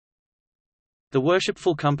The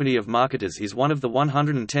Worshipful Company of Marketors is one of the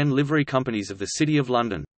 110 livery companies of the City of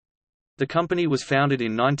London. The company was founded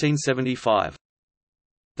in 1975.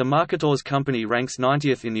 The Marketors Company ranks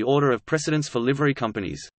 90th in the order of precedence for livery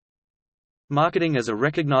companies. Marketing as a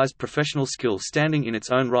recognised professional skill standing in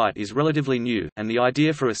its own right is relatively new, and the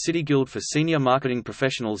idea for a city guild for senior marketing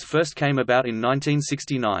professionals first came about in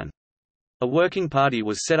 1969. A working party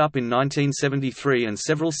was set up in 1973 and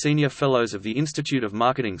several senior fellows of the Institute of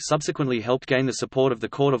Marketing subsequently helped gain the support of the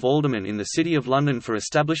Court of Aldermen in the City of London for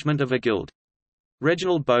establishment of a guild.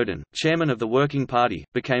 Reginald Bowden, chairman of the working party,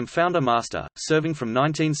 became founder-master, serving from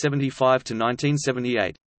 1975 to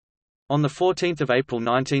 1978. On 14 April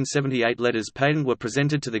 1978 letters patent were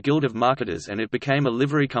presented to the Guild of Marketers and it became a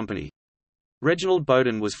livery company. Reginald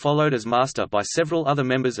Bowden was followed as master by several other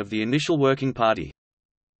members of the initial working party.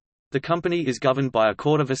 The company is governed by a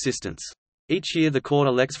court of assistants. Each year the court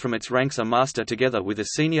elects from its ranks a master together with a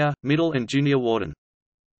senior, middle and junior warden.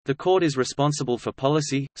 The court is responsible for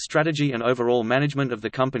policy, strategy and overall management of the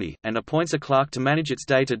company, and appoints a clerk to manage its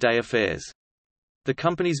day-to-day affairs. The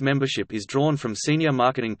company's membership is drawn from senior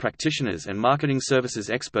marketing practitioners and marketing services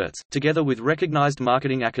experts, together with recognized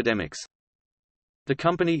marketing academics. The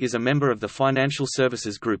company is a member of the Financial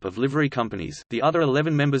Services Group of livery companies, the other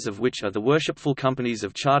 11 members of which are the Worshipful Companies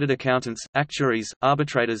of Chartered Accountants, Actuaries,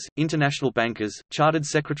 Arbitrators, International Bankers, Chartered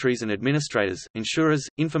Secretaries and Administrators, Insurers,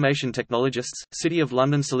 Information Technologists, City of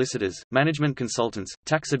London Solicitors, Management Consultants,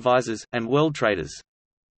 Tax Advisors, and World Traders.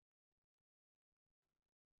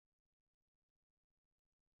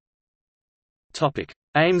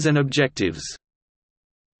 Aims and objectives.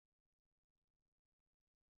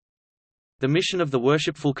 The mission of the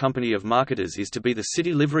Worshipful Company of Marketors is to be the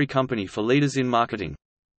city livery company for leaders in marketing.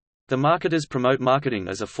 The marketers promote marketing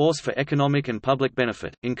as a force for economic and public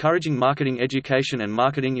benefit, encouraging marketing education and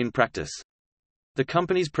marketing in practice. The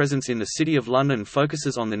company's presence in the City of London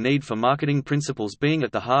focuses on the need for marketing principles being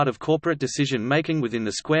at the heart of corporate decision-making within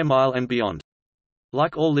the square mile and beyond.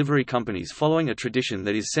 Like all livery companies following a tradition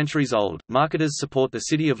that is centuries old, marketers support the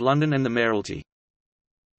City of London and the Mayoralty.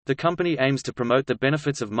 The company aims to promote the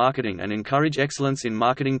benefits of marketing and encourage excellence in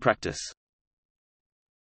marketing practice.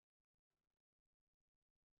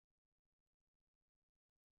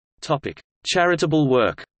 Charitable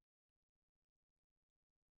work.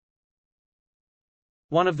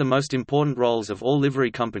 One of the most important roles of all livery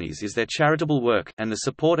companies is their charitable work, and the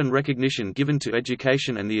support and recognition given to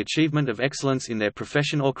education and the achievement of excellence in their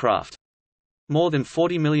profession or craft. More than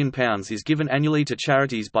 £40 million is given annually to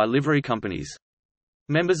charities by livery companies.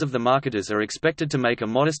 Members of the marketers are expected to make a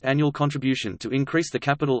modest annual contribution to increase the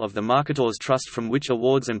capital of the Marketors Trust from which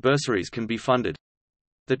awards and bursaries can be funded.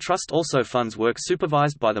 The Trust also funds work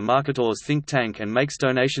supervised by the Marketors think tank and makes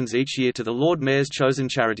donations each year to the Lord Mayor's chosen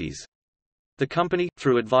charities. The company,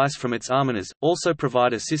 through advice from its almoners, also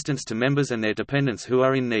provide assistance to members and their dependents who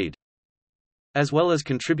are in need. As well as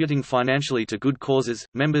contributing financially to good causes,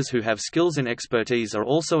 members who have skills and expertise are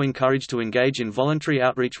also encouraged to engage in voluntary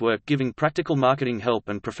outreach work giving practical marketing help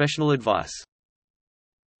and professional advice.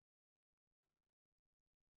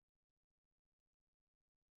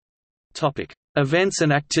 Events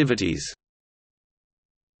and activities.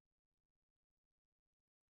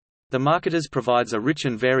 The Marketers provides a rich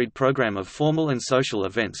and varied program of formal and social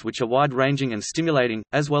events which are wide-ranging and stimulating,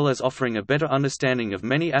 as well as offering a better understanding of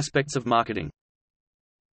many aspects of marketing.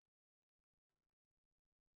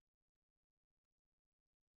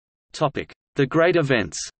 The great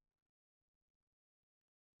events.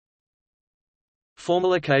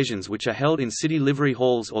 Formal occasions which are held in city livery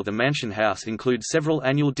halls or the Mansion House include several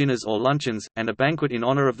annual dinners or luncheons, and a banquet in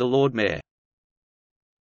honour of the Lord Mayor.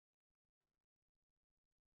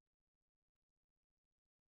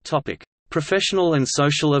 Professional and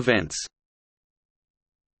social events.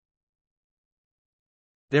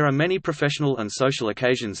 There are many professional and social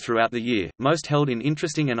occasions throughout the year, most held in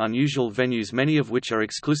interesting and unusual venues, many of which are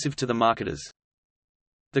exclusive to the marketers.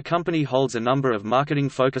 The company holds a number of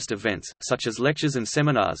marketing-focused events, such as lectures and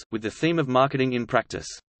seminars, with the theme of marketing in practice.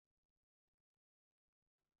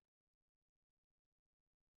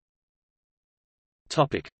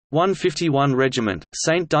 Topic: 151 Regiment,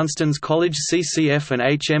 St Dunstan's College CCF and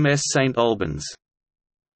HMS St Albans.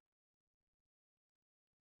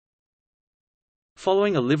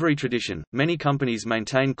 Following a livery tradition, many companies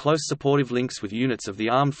maintain close supportive links with units of the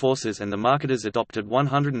armed forces, and the marketers adopted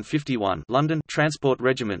 151 London Transport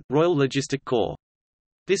Regiment, Royal Logistic Corps.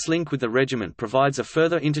 This link with the regiment provides a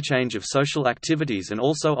further interchange of social activities and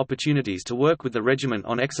also opportunities to work with the regiment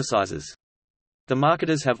on exercises. The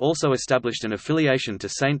marketers have also established an affiliation to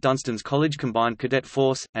St Dunstan's College Combined Cadet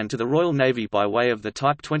Force, and to the Royal Navy by way of the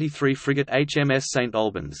Type 23 frigate HMS St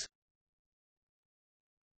Albans.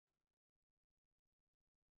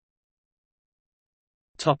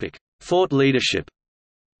 Thought leadership.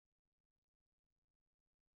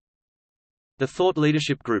 The Thought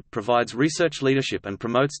Leadership Group provides research leadership and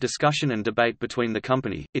promotes discussion and debate between the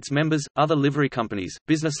company, its members, other livery companies,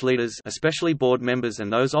 business leaders especially board members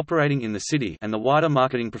and those operating in the city and the wider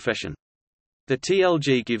marketing profession. The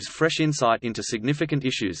TLG gives fresh insight into significant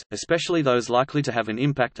issues, especially those likely to have an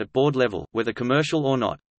impact at board level, whether commercial or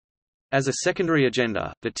not. As a secondary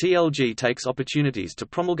agenda, the TLG takes opportunities to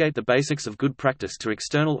promulgate the basics of good practice to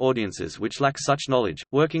external audiences which lack such knowledge,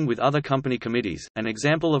 working with other company committees. An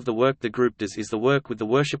example of the work the group does is the work with the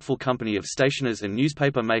Worshipful Company of Stationers and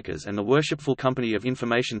Newspaper Makers and the Worshipful Company of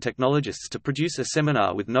Information Technologists to produce a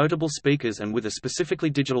seminar with notable speakers and with a specifically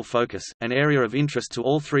digital focus, an area of interest to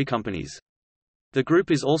all three companies. The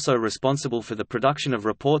group is also responsible for the production of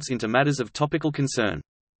reports into matters of topical concern.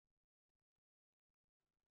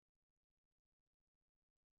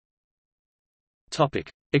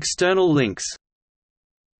 External links.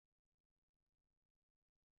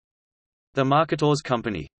 The Marketors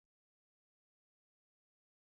Company